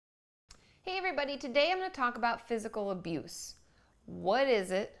Hey everybody, today I'm going to talk about physical abuse. What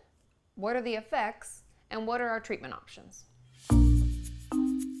is it? What are the effects? And what are our treatment options?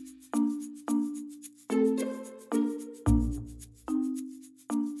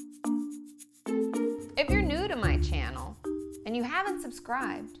 If you're new to my channel and you haven't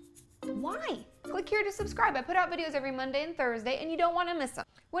subscribed, why? Click here to subscribe. I put out videos every Monday and Thursday and you don't want to miss them.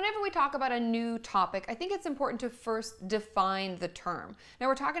 Whenever we talk about a new topic, I think it's important to first define the term. Now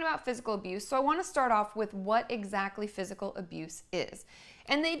we're talking about physical abuse, so I want to start off with what exactly physical abuse is.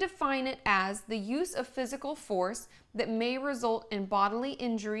 And they define it as the use of physical force that may result in bodily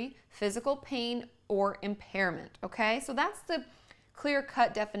injury, physical pain, or impairment. Okay, so that's the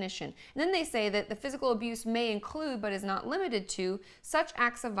clear-cut definition. And then they say that the physical abuse may include, but is not limited to, such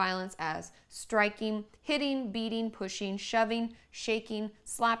acts of violence as striking, hitting, beating, pushing, shoving, shaking,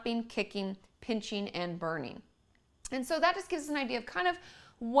 slapping, kicking, pinching, and burning. And so that just gives us an idea of kind of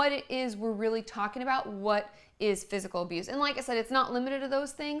what it is we're really talking about, what is physical abuse. And like I said, it's not limited to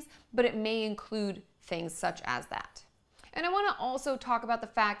those things, but it may include things such as that. And I want to also talk about the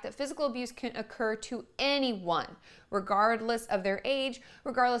fact that physical abuse can occur to anyone, regardless of their age,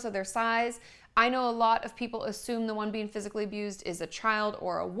 regardless of their size. I know a lot of people assume the one being physically abused is a child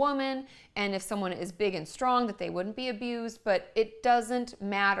or a woman, and if someone is big and strong that they wouldn't be abused, but it doesn't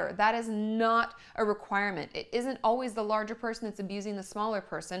matter. That is not a requirement. It isn't always the larger person that's abusing the smaller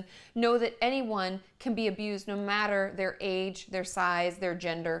person. Know that anyone can be abused no matter their age, their size, their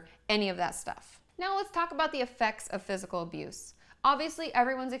gender, any of that stuff. Now let's talk about the effects of physical abuse. Obviously,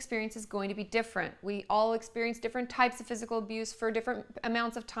 everyone's experience is going to be different. We all experience different types of physical abuse for different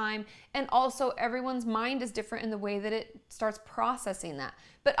amounts of time, and also everyone's mind is different in the way that it starts processing that.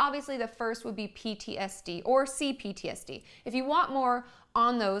 But obviously the first would be PTSD or CPTSD. If you want more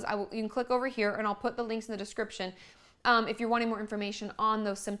on those, you can click over here and I'll put the links in the description. If you're wanting more information on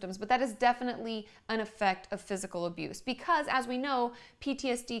those symptoms, but that is definitely an effect of physical abuse because, as we know,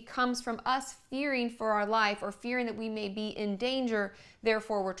 PTSD comes from us fearing for our life or fearing that we may be in danger,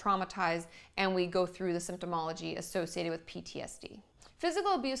 therefore we're traumatized and we go through the symptomology associated with PTSD.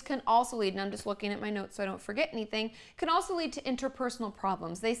 Physical abuse can also lead, and I'm just looking at my notes so I don't forget anything, can also lead to interpersonal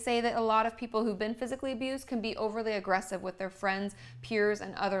problems. They say that a lot of people who've been physically abused can be overly aggressive with their friends, peers,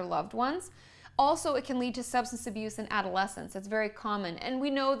 and other loved ones. Also, it can lead to substance abuse in adolescence. It's very common. And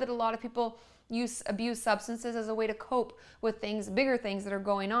we know that a lot of people abuse substances as a way to cope with things, bigger things that are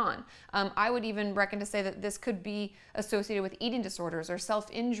going on. I would even reckon to say that this could be associated with eating disorders or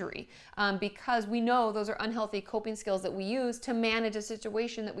self-injury because we know those are unhealthy coping skills that we use to manage a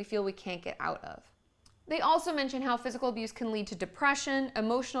situation that we feel we can't get out of. They also mention how physical abuse can lead to depression,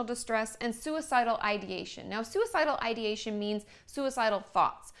 emotional distress, and suicidal ideation. Now, suicidal ideation means suicidal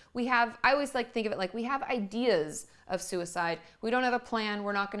thoughts. I always like to think of it like we have ideas of suicide. We don't have a plan,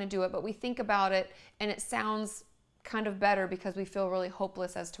 we're not going to do it, but we think about it and it sounds kind of better because we feel really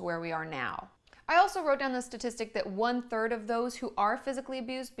hopeless as to where we are now. I also wrote down the statistic that 1/3 of those who are physically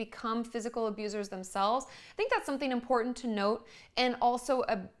abused become physical abusers themselves. I think that's something important to note, and also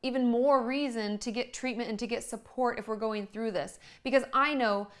even more reason to get treatment and to get support if we're going through this. Because I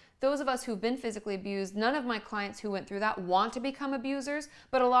know those of us who've been physically abused, none of my clients who went through that want to become abusers,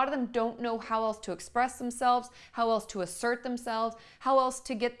 but a lot of them don't know how else to express themselves, how else to assert themselves, how else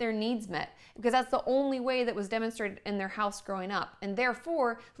to get their needs met, because that's the only way that was demonstrated in their house growing up, and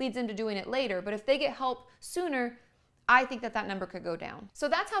therefore leads into doing it later. But if they get help sooner, I think that number could go down. So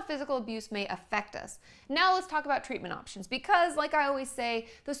that's how physical abuse may affect us. Now let's talk about treatment options because, like I always say,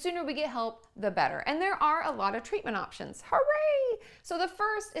 the sooner we get help, the better. And there are a lot of treatment options. Hooray! So the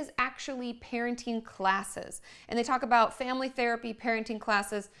first is actually parenting classes. And they talk about family therapy, parenting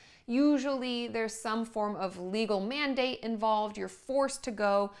classes. Usually there's some form of legal mandate involved. You're forced to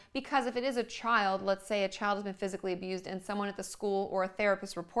go because if it is a child, let's say a child has been physically abused and someone at the school or a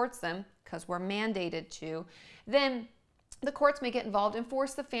therapist reports them, because we're mandated to, then the courts may get involved and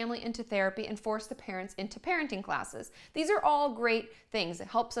force the family into therapy and force the parents into parenting classes. These are all great things. It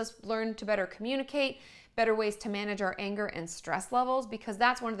helps us learn to better communicate, better ways to manage our anger and stress levels, because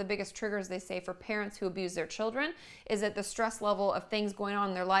that's one of the biggest triggers they say for parents who abuse their children is that the stress level of things going on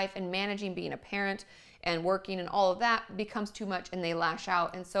in their life and managing being a parent and working and all of that becomes too much and they lash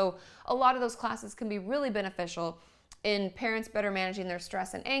out. And so a lot of those classes can be really beneficial in parents better managing their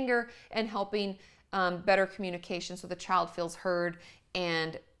stress and anger and helping better communication so the child feels heard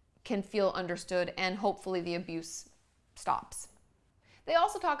and can feel understood and hopefully the abuse stops. They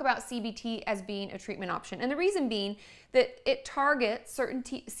also talk about CBT as being a treatment option, and the reason being that it targets certain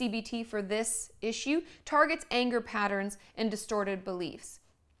CBT for this issue, targets anger patterns and distorted beliefs.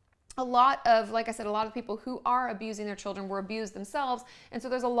 a lot of, like I said, a lot of people who are abusing their children were abused themselves. And so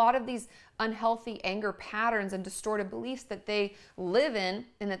there's a lot of these unhealthy anger patterns and distorted beliefs that they live in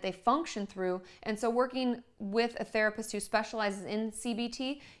and that they function through. And so working with a therapist who specializes in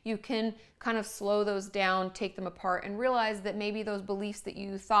CBT, you can kind of slow those down, take them apart, and realize that maybe those beliefs that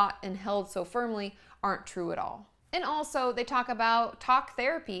you thought and held so firmly aren't true at all. And also they talk about talk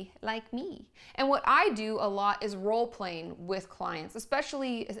therapy like me. And what I do a lot is role playing with clients,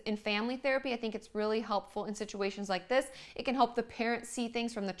 especially in family therapy. I think it's really helpful in situations like this. It can help the parent see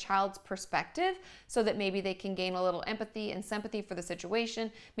things from the child's perspective so that maybe they can gain a little empathy and sympathy for the situation,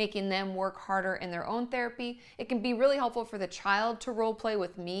 making them work harder in their own therapy. It can be really helpful for the child to role play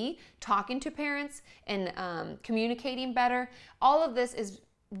with me, talking to parents and communicating better. All of this is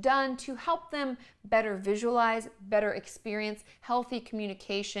done to help them better visualize, better experience healthy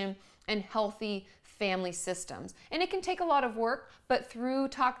communication and healthy family systems. And it can take a lot of work, but through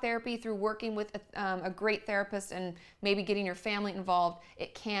talk therapy, through working with a great therapist and maybe getting your family involved,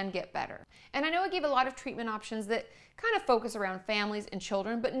 it can get better. And I know I gave a lot of treatment options that kind of focus around families and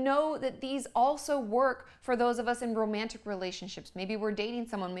children, but know that these also work for those of us in romantic relationships. Maybe we're dating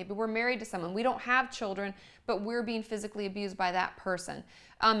someone, maybe we're married to someone, we don't have children, but we're being physically abused by that person.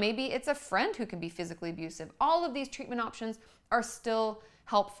 Maybe it's a friend who can be physically abusive. All of these treatment options are still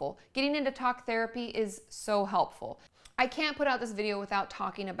helpful. Getting into talk therapy is so helpful. I can't put out this video without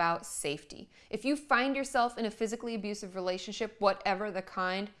talking about safety. If you find yourself in a physically abusive relationship, whatever the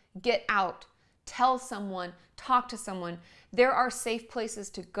kind, get out. Tell someone, talk to someone. There are safe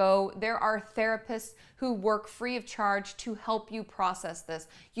places to go. There are therapists who work free of charge to help you process this.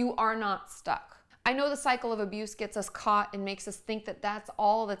 You are not stuck. I know the cycle of abuse gets us caught and makes us think that that's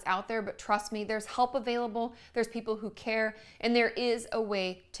all that's out there, but trust me, there's help available, there's people who care, and there is a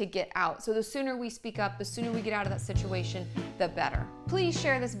way to get out. So the sooner we speak up, the sooner we get out of that situation, the better. Please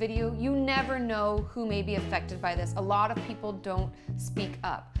share this video. You never know who may be affected by this. A lot of people don't speak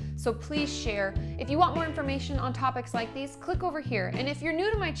up. So please share. If you want more information on topics like these, click over here. And if you're new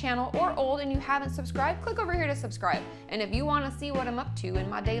to my channel or old and you haven't subscribed, click over here to subscribe. And if you want to see what I'm up to in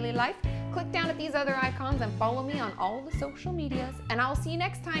my daily life, click down at these other icons and follow me on all the social medias. And I'll see you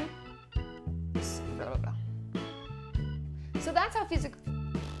next time. So that's how physical